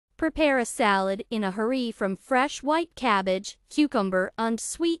Prepare a salad in a hurry from fresh white cabbage, cucumber, and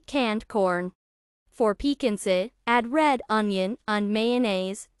sweet canned corn. For piquancy, add red onion and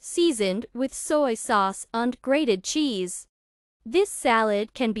mayonnaise, seasoned with soy sauce and grated cheese. This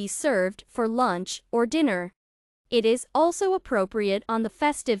salad can be served for lunch or dinner. It is also appropriate on the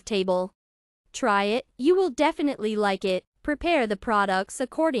festive table. Try it, you will definitely like it. Prepare the products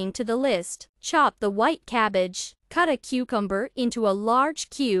according to the list. Chop the white cabbage. Cut a cucumber into a large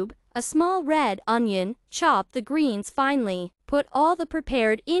cube, a small red onion. Chop the greens finely. Put all the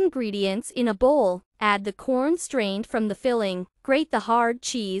prepared ingredients in a bowl. Add the corn strained from the filling. Grate the hard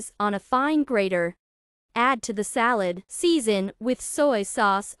cheese on a fine grater. Add to the salad. Season with soy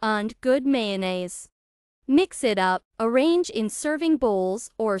sauce and good mayonnaise. Mix it up, arrange in serving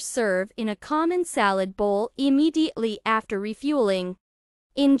bowls or serve in a common salad bowl immediately after refueling.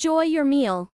 Enjoy your meal.